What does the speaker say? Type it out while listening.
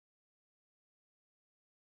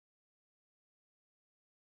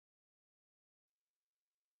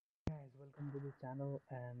welcome to this channel.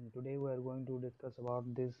 And today we are going to discuss about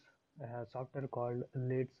this software called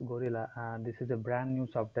LeadsGorilla. And this is a brand new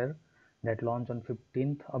software that launched on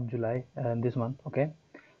 15th of July this month. Okay,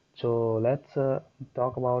 so let's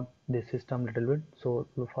talk about this system a little bit. So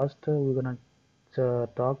first we're gonna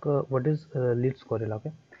talk what is LeadsGorilla.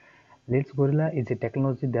 Okay, LeadsGorilla is a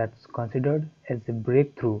technology that's considered as a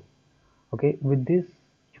breakthrough. Okay, with this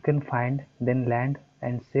you can find, then land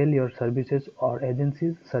and sell your services or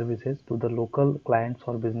agency's services to the local clients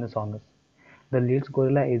or business owners. The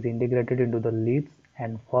LeadsGorilla is integrated into the Leads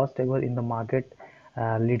and first ever in the market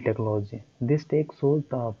lead technology. This takes shows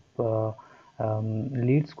the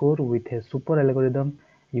lead score with a super algorithm.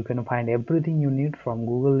 You can find everything you need from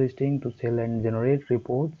Google listing to sell and generate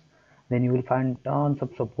reports. Then you will find tons of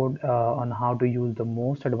support on how to use the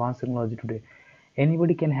most advanced technology today.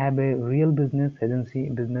 Anybody can have a real business agency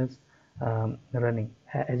business running.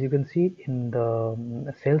 As you can see in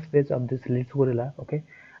the sales page of this LeadsGorilla. Okay,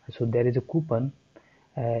 so there is a coupon.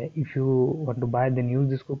 If you want to buy, then use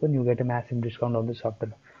this coupon, you get a massive discount on the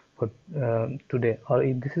software for today, or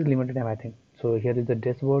if this is limited time, I think. So here is the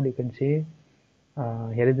dashboard. You can see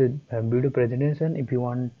here is the video presentation. If you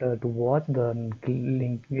want to watch the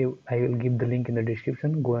link, I will give the link in the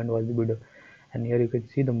description. Go and watch the video. And here you can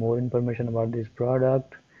see the more information about this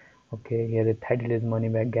product. Okay, here the title is money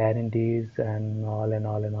back guarantees and all and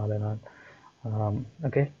all and all and all.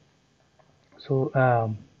 Okay, so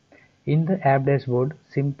in the app dashboard,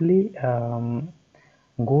 simply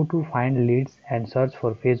go to find leads and search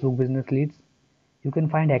for Facebook business leads. You can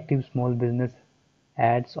find active small business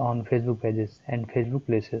ads on Facebook pages and Facebook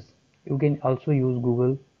places. You can also use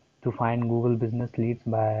Google to find Google business leads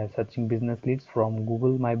by searching business leads from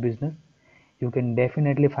Google My Business. You can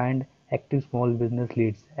definitely find active small business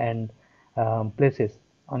leads and places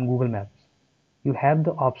on Google Maps. You have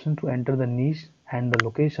the option to enter the niche and the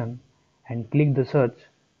location and click the search.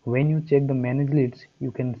 When you check the manage leads,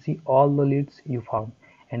 you can see all the leads you found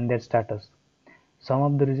and their status. Some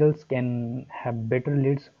of the results can have better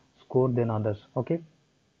leads score than others. Okay,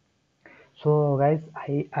 so guys,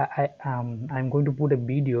 I'm going to put a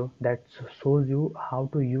video that shows you how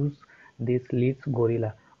to use this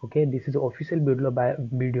LeadsGorilla. Okay, this is official video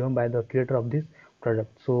by the creator of this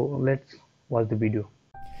product. So let's watch the video.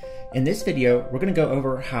 In this video, we're going to go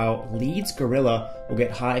over how LeadsGorilla will get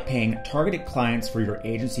high-paying targeted clients for your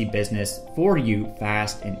agency business for you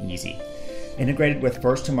fast and easy. Integrated with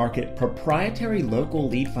first-to-market proprietary local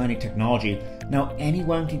lead finding technology, now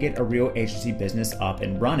anyone can get a real agency business up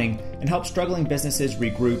and running and help struggling businesses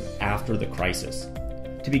regroup after the crisis.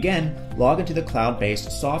 To begin, log into the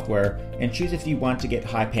cloud-based software and choose if you want to get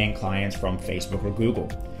high-paying clients from Facebook or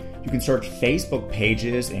Google. You can search Facebook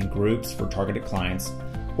pages and groups for targeted clients,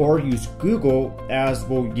 or use Google as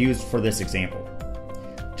we'll use for this example.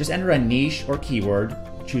 Just enter a niche or keyword,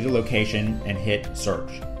 choose a location, and hit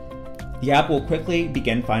search. The app will quickly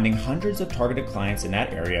begin finding hundreds of targeted clients in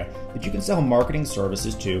that area that you can sell marketing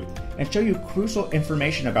services to and show you crucial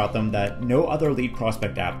information about them that no other lead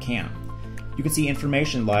prospect app can. You can see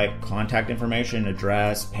information like contact information,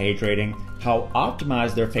 address, page rating, how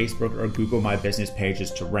optimized their Facebook or Google My Business page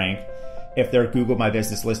is to rank, if their Google My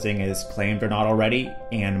Business listing is claimed or not already,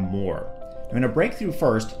 and more. Now, in a breakthrough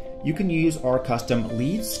first, you can use our custom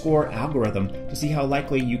lead score algorithm to see how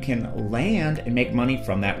likely you can land and make money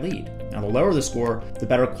from that lead. Now, the lower the score, the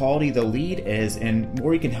better quality the lead is and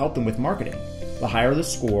more you can help them with marketing. The higher the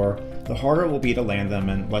score, the harder it will be to land them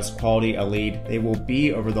and less quality a lead they will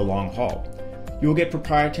be over the long haul. You will get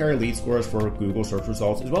proprietary lead scores for Google search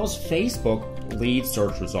results as well as Facebook lead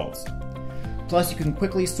search results. Plus, you can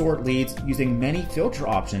quickly sort leads using many filter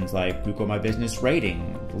options like Google My Business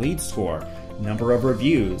rating, lead score, number of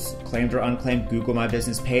reviews, claimed or unclaimed Google My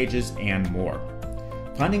Business pages, and more.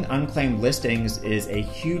 Finding unclaimed listings is a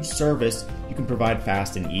huge service you can provide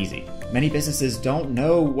fast and easy. Many businesses don't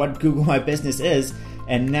know what Google My Business is,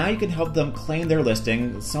 and now you can help them claim their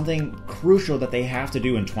listing, something crucial that they have to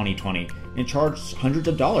do in 2020, and charge hundreds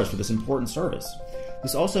of dollars for this important service.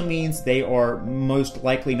 This also means they are most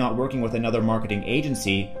likely not working with another marketing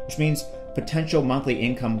agency, which means potential monthly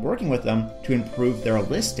income working with them to improve their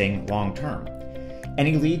listing long term.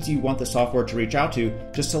 Any leads you want the software to reach out to,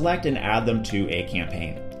 just select and add them to a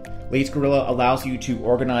campaign. LeadsGorilla allows you to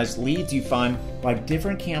organize leads you find by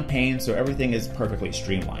different campaigns so everything is perfectly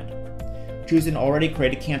streamlined. Choose an already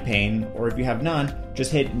created campaign, or if you have none,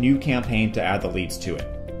 just hit New Campaign to add the leads to it.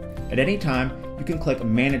 At any time, you can click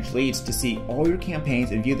Manage Leads to see all your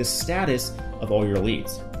campaigns and view the status of all your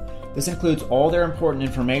leads. This includes all their important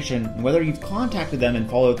information and whether you've contacted them and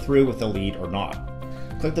followed through with the lead or not.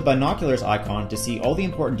 Click the binoculars icon to see all the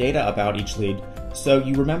important data about each lead, so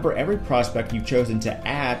you remember every prospect you've chosen to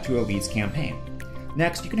add to a leads campaign.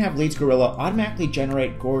 Next, you can have LeadsGorilla automatically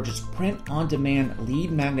generate gorgeous print-on-demand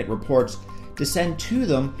lead magnet reports to send to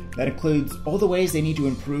them that includes all the ways they need to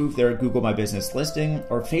improve their Google My Business listing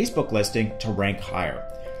or Facebook listing to rank higher.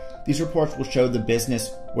 These reports will show the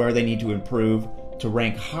business where they need to improve to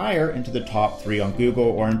rank higher into the top 3 on Google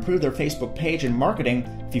or improve their Facebook page and marketing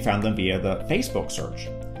if you found them via the Facebook search.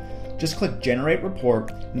 Just click Generate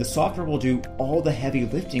Report and the software will do all the heavy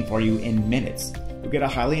lifting for you in minutes. You'll get a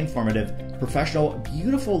highly informative, professional,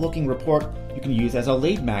 beautiful looking report you can use as a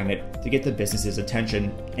lead magnet to get the business's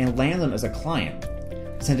attention and land them as a client.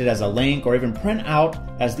 Send it as a link or even print out,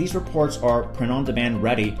 as these reports are print on demand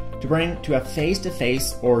ready to bring to a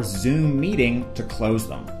face-to-face or Zoom meeting to close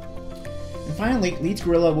them. And finally,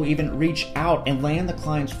 LeadsGorilla will even reach out and land the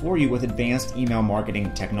clients for you with advanced email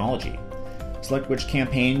marketing technology. Select which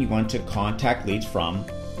campaign you want to contact leads from,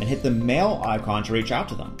 and hit the mail icon to reach out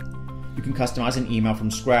to them. You can customize an email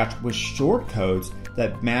from scratch with short codes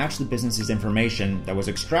that match the business's information that was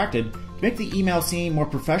extracted to make the email seem more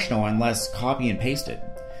professional and less copy and pasted.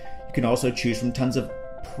 You can also choose from tons of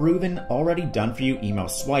proven, already done for you email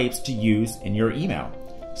swipes to use in your email.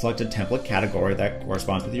 Select a template category that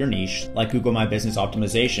corresponds with your niche, like Google My Business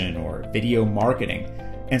Optimization or video marketing,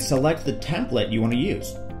 and select the template you want to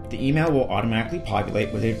use. The email will automatically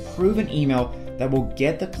populate with a proven email that will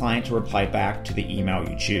get the client to reply back to the email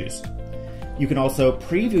you choose. You can also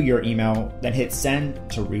preview your email, then hit send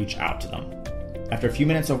to reach out to them. After a few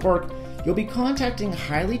minutes of work, you'll be contacting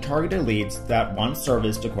highly targeted leads that want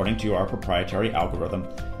serviced according to our proprietary algorithm,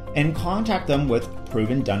 and contact them with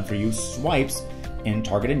proven done-for-you swipes in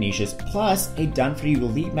targeted niches, plus a done-for-you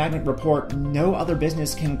lead magnet report no other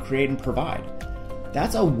business can create and provide.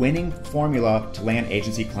 That's a winning formula to land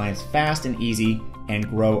agency clients fast and easy and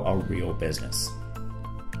grow a real business.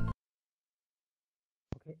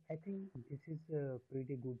 Okay, I think this is a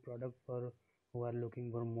pretty good product for who are looking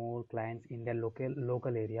for more clients in their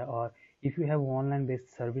local area, or if you have online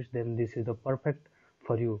based service, then this is the perfect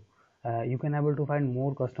for you. You can able to find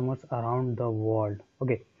more customers around the world.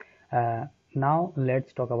 Okay, now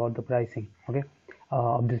let's talk about the pricing, okay,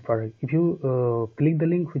 of this product. If you click the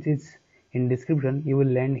link which is in description, you will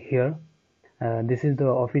land here. This is the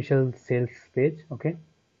official sales page, okay,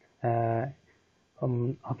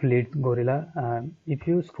 of LeadsGorilla. If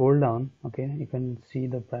you scroll down, okay, you can see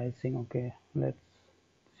the pricing. Okay, let's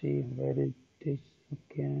see where it is.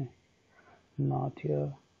 Okay, not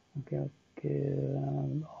here. Okay,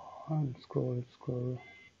 scroll.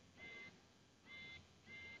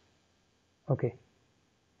 Okay,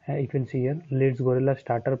 you can see here LeadsGorilla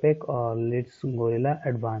starter pack or LeadsGorilla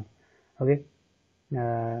advanced. Okay,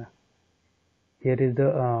 uh, here is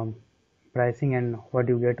the pricing and what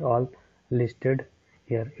you get all listed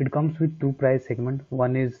here. It comes with two price segment.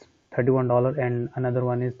 One is $31 and another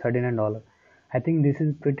one is $39. I think this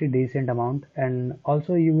is pretty decent amount, and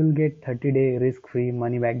also you will get 30-day risk-free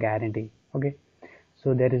money-back guarantee. Okay,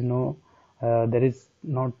 so there is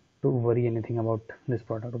not to worry anything about this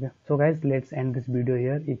product. Okay, so guys, let's end this video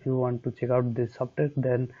here. If you want to check out this software,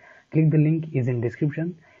 then click the link is in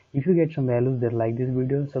description. If you get some values, then like this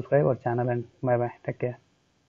video, subscribe our channel, and bye bye, take care.